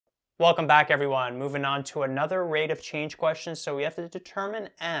Welcome back, everyone. Moving on to another rate of change question. So we have to determine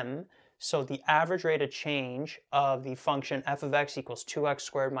m, so the average rate of change of the function f of x equals 2x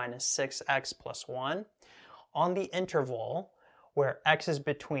squared minus 6x plus 1 on the interval where x is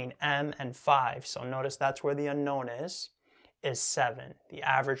between m and 5. So notice that's where the unknown is 7. The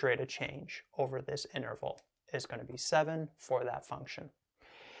average rate of change over this interval is going to be 7 for that function.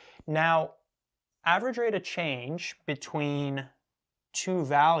 Now, average rate of change between two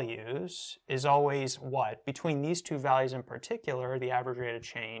values is always what? Between these two values in particular, the average rate of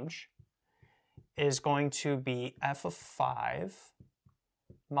change is going to be f of 5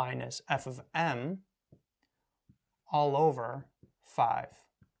 minus f of m all over 5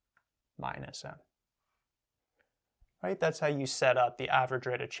 minus m. Right? That's how you set up the average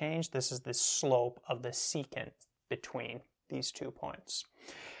rate of change. This is the slope of the secant between these 2 points.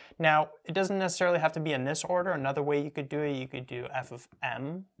 Now, it doesn't necessarily have to be in this order. Another way you could do it, you could do f of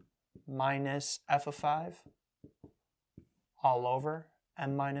m minus f of 5 all over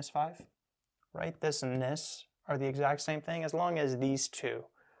m minus 5. Right? This and this are the exact same thing. As long as these two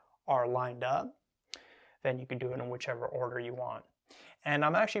are lined up, then you can do it in whichever order you want. And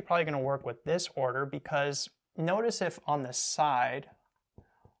I'm actually probably going to work with this order because notice if on the side,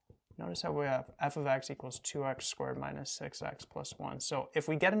 notice how we have f of x equals 2x squared minus 6x plus 1. So if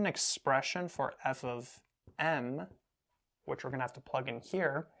we get an expression for f of m, which we're going to have to plug in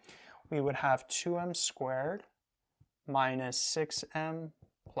here, we would have 2m squared minus 6m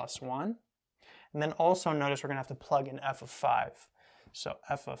plus 1. And then also notice we're going to have to plug in f of 5. So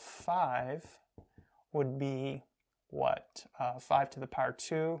f of 5 would be what? 5 to the power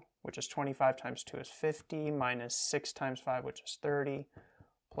 2, which is 25 times 2 is 50, minus 6 times 5, which is 30,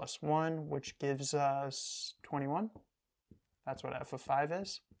 plus 1, which gives us 21. That's what f of 5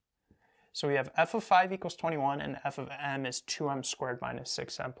 is. So we have f of 5 equals 21, and f of m is 2m squared minus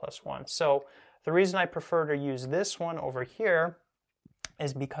 6m plus 1. So the reason I prefer to use this one over here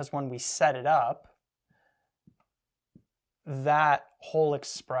is because when we set it up, that whole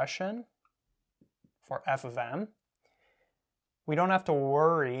expression for f of m, we don't have to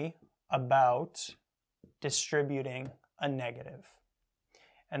worry about distributing a negative.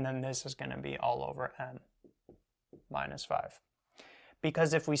 And then this is going to be all over m minus 5.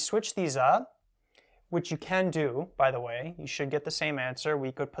 Because if we switch these up, which you can do, by the way, you should get the same answer.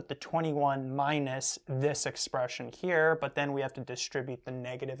 We could put the 21 minus this expression here, but then we have to distribute the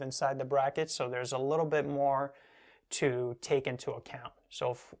negative inside the bracket, so there's a little bit more to take into account.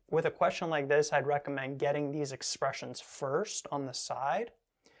 So with a question like this, I'd recommend getting these expressions first on the side,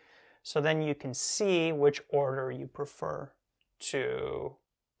 so then you can see which order you prefer to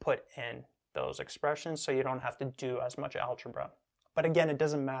put in those expressions so you don't have to do as much algebra. But again, it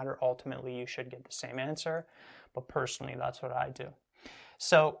doesn't matter. Ultimately, you should get the same answer. But personally, that's what I do.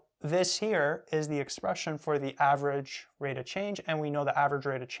 So this here is the expression for the average rate of change. And we know the average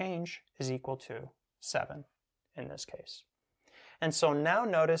rate of change is equal to 7 in this case. And so now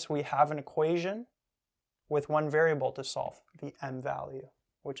notice we have an equation with one variable to solve, the m value,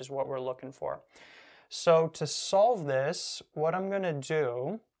 which is what we're looking for. So to solve this, what I'm going to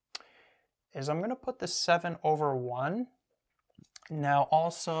do is I'm going to put the 7 over 1. Now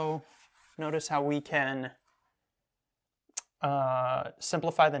also notice how we can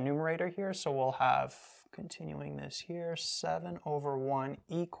simplify the numerator here. So we'll have, continuing this here, 7 over 1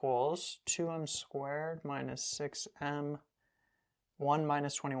 equals 2m squared minus 6m. 1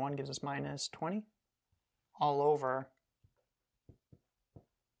 minus 21 gives us minus 20 all over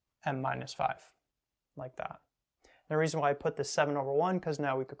m minus 5, like that. The reason why I put the 7 over 1, because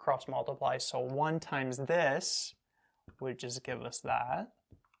now we could cross multiply. So 1 times this would just give us that.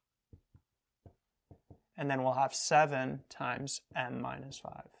 And then we'll have 7 times m minus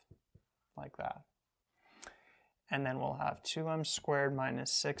 5, like that. And then we'll have 2m squared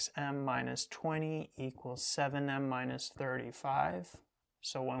minus 6m minus 20 equals 7m minus 35.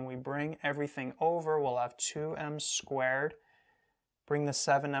 So when we bring everything over, we'll have 2m squared. Bring the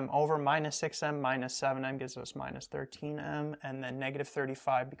 7m over, minus 6m minus 7m gives us minus 13m. And then negative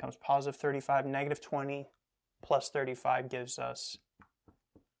 35 becomes positive 35. Negative 20 plus 35 gives us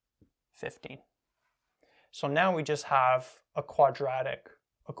 15. So now we just have a quadratic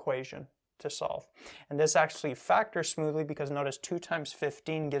equation to solve. And this actually factors smoothly because notice 2 times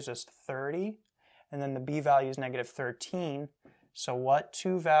 15 gives us 30, and then the b value is negative 13. So what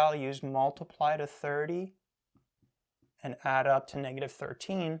two values multiply to 30 and add up to negative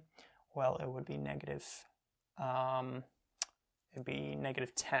 13? Well, it would be negative, it'd be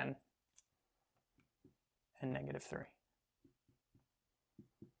negative 10 and negative 3.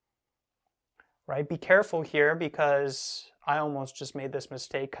 right? Be careful here because I almost just made this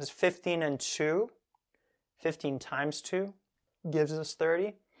mistake because 15 and 2, 15 times 2 gives us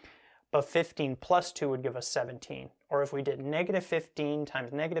 30, but 15 plus 2 would give us 17. Or if we did negative 15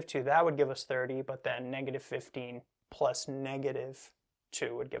 times negative 2, that would give us 30, but then negative 15 plus negative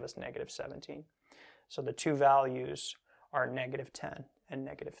 2 would give us negative 17. So the two values are negative 10 and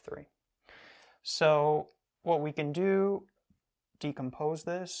negative 3. So what we can do, decompose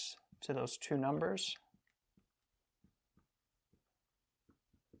this to those two numbers.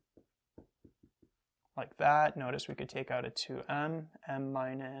 Like that. Notice we could take out a 2m, m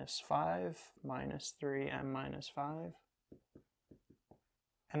minus 5 minus 3m minus 5.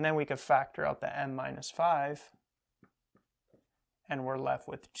 And then we could factor out the m minus 5, and we're left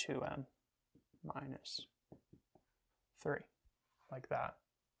with 2m minus 3, like that.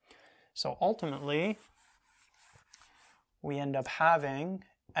 So ultimately, we end up having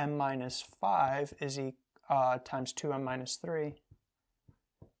m minus 5 is times 2m minus 3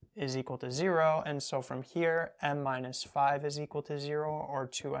 is equal to 0, and so from here, m minus 5 is equal to 0, or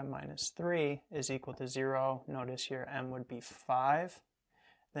 2m minus 3 is equal to 0. Notice here m would be 5,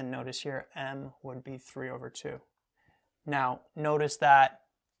 then notice here m would be 3 over 2. Now, notice that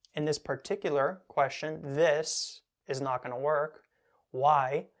in this particular question, this is not going to work.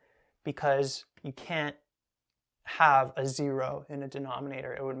 Why? Because you can't have a 0 in a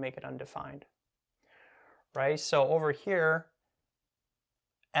denominator. It would make it undefined, right? So over here,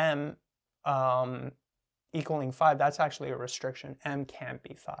 m equaling 5, that's actually a restriction. M can't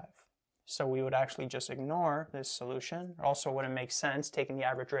be 5. So we would actually just ignore this solution. It also wouldn't make sense taking the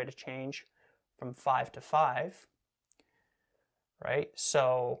average rate of change from 5 to 5, right?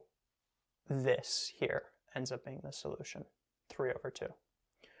 So this here ends up being the solution, 3 over 2,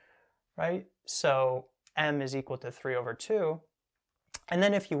 right? So m is equal to 3 over 2. And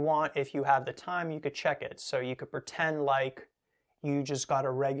then if you want, if you have the time, you could check it. So you could pretend like you just got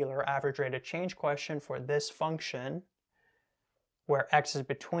a regular average rate of change question for this function where x is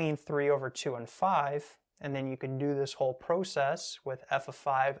between 3 over 2 and 5, and then you could do this whole process with f of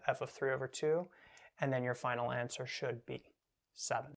 5, f of 3 over 2, and then your final answer should be 7.